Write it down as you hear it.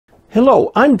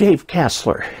Hello, I'm Dave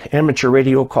Casler, amateur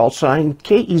radio call sign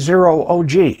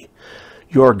KE0OG,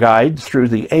 your guide through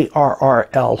the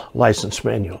ARRL license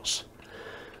manuals.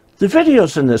 The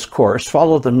videos in this course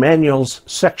follow the manuals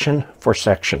section for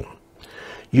section.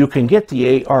 You can get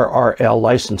the ARRL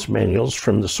license manuals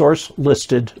from the source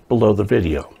listed below the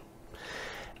video.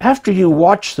 After you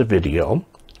watch the video,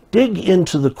 dig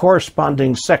into the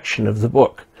corresponding section of the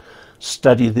book,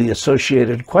 study the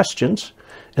associated questions,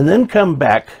 and then come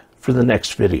back for the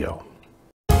next video.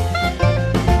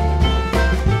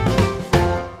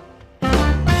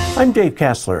 I'm Dave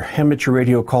Casler, amateur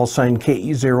radio call sign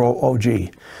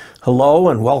KE0OG. Hello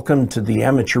and welcome to the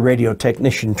amateur radio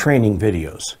technician training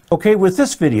videos. Okay, with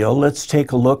this video, let's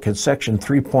take a look at section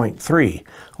 3.3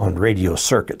 on radio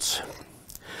circuits.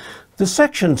 The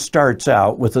section starts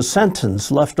out with a sentence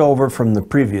left over from the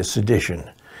previous edition.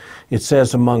 It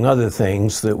says, among other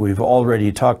things, that we've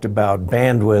already talked about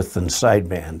bandwidth and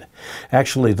sideband.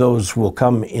 Actually, those will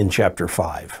come in Chapter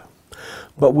 5.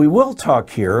 But we will talk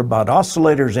here about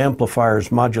oscillators, amplifiers,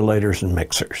 modulators, and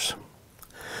mixers.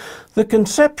 The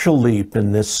conceptual leap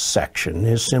in this section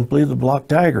is simply the block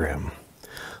diagram.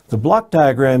 The block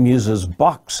diagram uses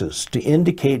boxes to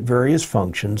indicate various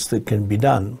functions that can be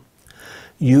done.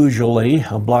 Usually,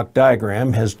 a block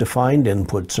diagram has defined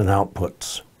inputs and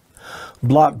outputs.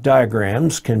 Block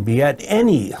diagrams can be at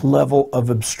any level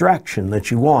of abstraction that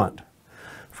you want.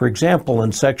 For example,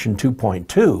 in section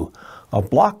 2.2, a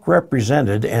block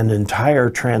represented an entire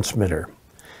transmitter.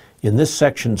 In this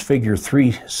section's figure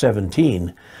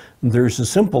 317, there's a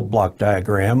simple block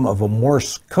diagram of a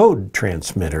Morse code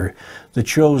transmitter that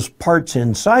shows parts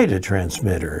inside a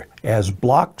transmitter as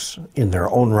blocks in their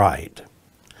own right.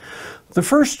 The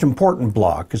first important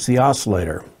block is the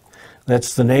oscillator.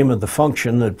 That's the name of the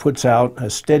function that puts out a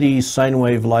steady sine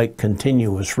wave-like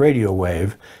continuous radio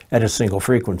wave at a single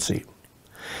frequency.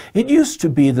 It used to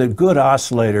be that good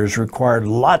oscillators required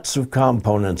lots of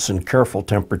components and careful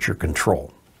temperature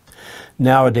control.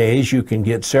 Nowadays, you can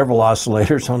get several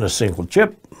oscillators on a single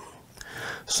chip.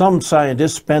 Some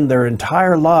scientists spend their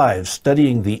entire lives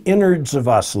studying the innards of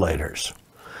oscillators.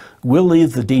 We'll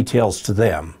leave the details to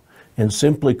them and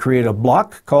simply create a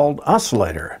block called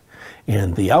oscillator,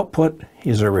 and the output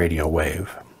is a radio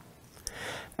wave.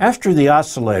 After the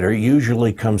oscillator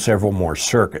usually come several more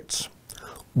circuits.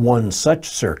 One such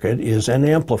circuit is an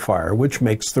amplifier, which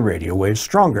makes the radio wave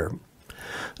stronger.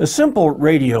 A simple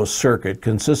radio circuit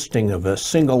consisting of a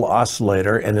single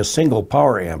oscillator and a single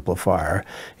power amplifier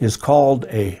is called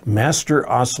a master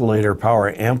oscillator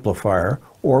power amplifier,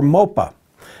 or MOPA,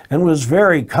 and was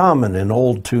very common in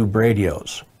old tube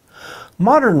radios.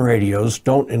 Modern radios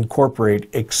don't incorporate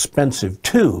expensive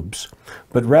tubes,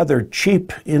 but rather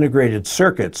cheap integrated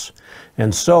circuits,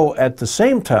 and so at the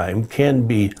same time can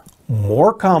be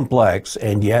more complex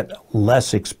and yet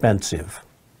less expensive.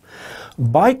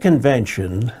 By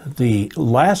convention, the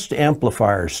last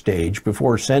amplifier stage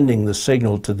before sending the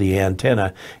signal to the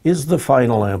antenna is the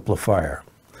final amplifier.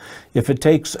 If it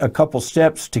takes a couple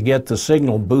steps to get the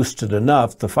signal boosted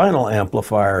enough, the final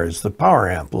amplifier is the power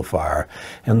amplifier,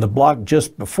 and the block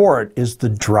just before it is the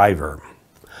driver.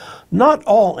 Not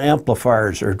all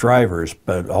amplifiers are drivers,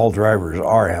 but all drivers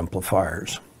are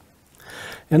amplifiers.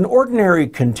 An ordinary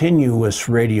continuous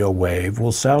radio wave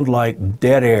will sound like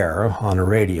dead air on a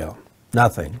radio.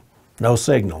 Nothing, no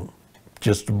signal,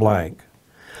 just a blank.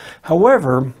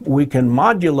 However, we can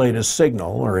modulate a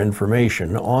signal or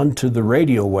information onto the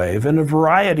radio wave in a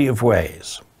variety of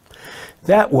ways.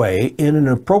 That way, in an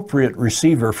appropriate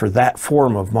receiver for that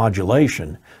form of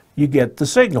modulation, you get the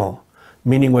signal,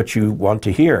 meaning what you want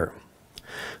to hear.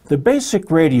 The basic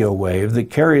radio wave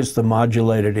that carries the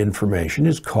modulated information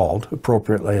is called,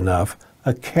 appropriately enough,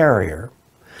 a carrier.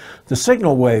 The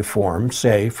signal waveform,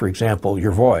 say, for example,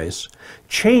 your voice,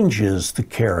 changes the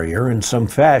carrier in some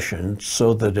fashion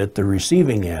so that at the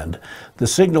receiving end, the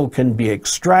signal can be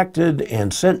extracted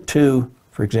and sent to,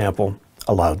 for example,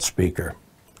 a loudspeaker.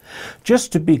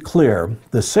 Just to be clear,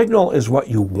 the signal is what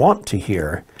you want to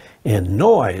hear, and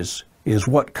noise is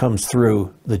what comes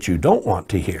through that you don't want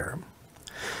to hear.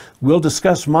 We'll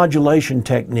discuss modulation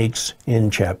techniques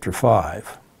in Chapter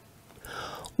 5.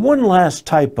 One last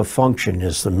type of function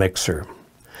is the mixer.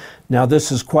 Now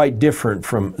this is quite different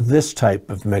from this type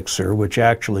of mixer, which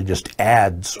actually just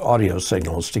adds audio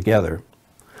signals together.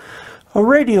 A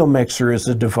radio mixer is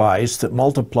a device that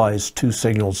multiplies two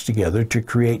signals together to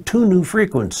create two new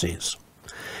frequencies.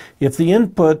 If the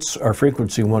inputs are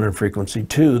frequency 1 and frequency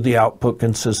 2, the output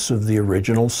consists of the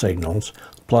original signals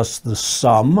plus the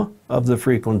sum of the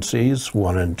frequencies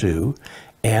 1 and 2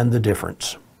 and the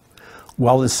difference.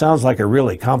 While this sounds like a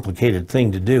really complicated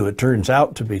thing to do, it turns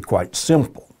out to be quite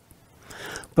simple.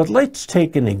 But let's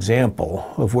take an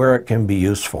example of where it can be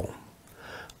useful.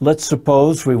 Let's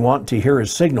suppose we want to hear a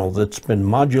signal that's been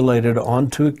modulated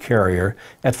onto a carrier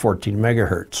at 14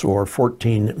 megahertz or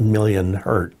 14 million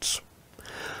hertz.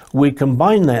 We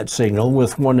combine that signal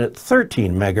with one at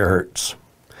 13 megahertz.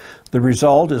 The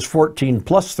result is 14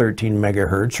 plus 13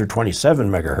 megahertz or 27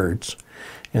 megahertz,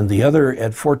 and the other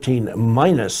at 14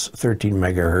 minus 13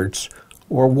 megahertz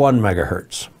or 1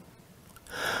 megahertz.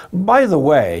 By the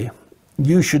way,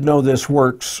 you should know this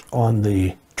works on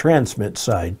the transmit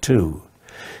side too.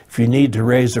 If you need to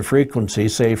raise a frequency,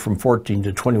 say from 14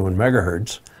 to 21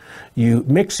 megahertz, you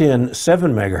mix in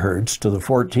 7 megahertz to the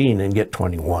 14 and get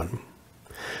 21.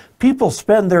 People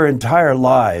spend their entire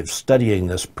lives studying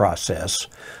this process,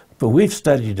 but we've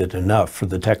studied it enough for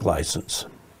the tech license.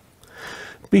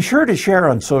 Be sure to share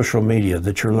on social media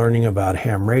that you're learning about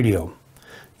ham radio.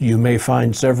 You may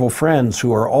find several friends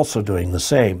who are also doing the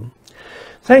same.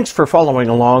 Thanks for following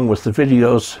along with the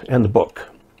videos and the book.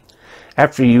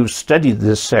 After you've studied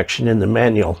this section in the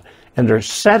manual and are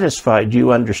satisfied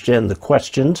you understand the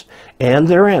questions and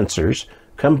their answers,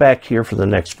 come back here for the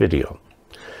next video.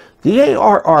 The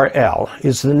ARRL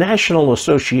is the National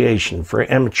Association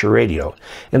for Amateur Radio,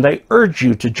 and I urge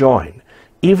you to join,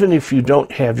 even if you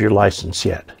don't have your license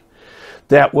yet.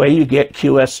 That way you get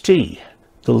QST,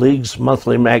 the League's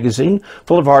monthly magazine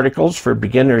full of articles for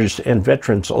beginners and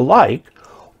veterans alike,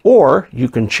 or you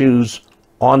can choose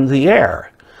On the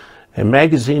Air, a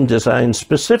magazine designed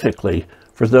specifically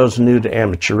for those new to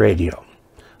amateur radio.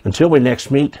 Until we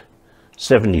next meet,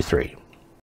 73.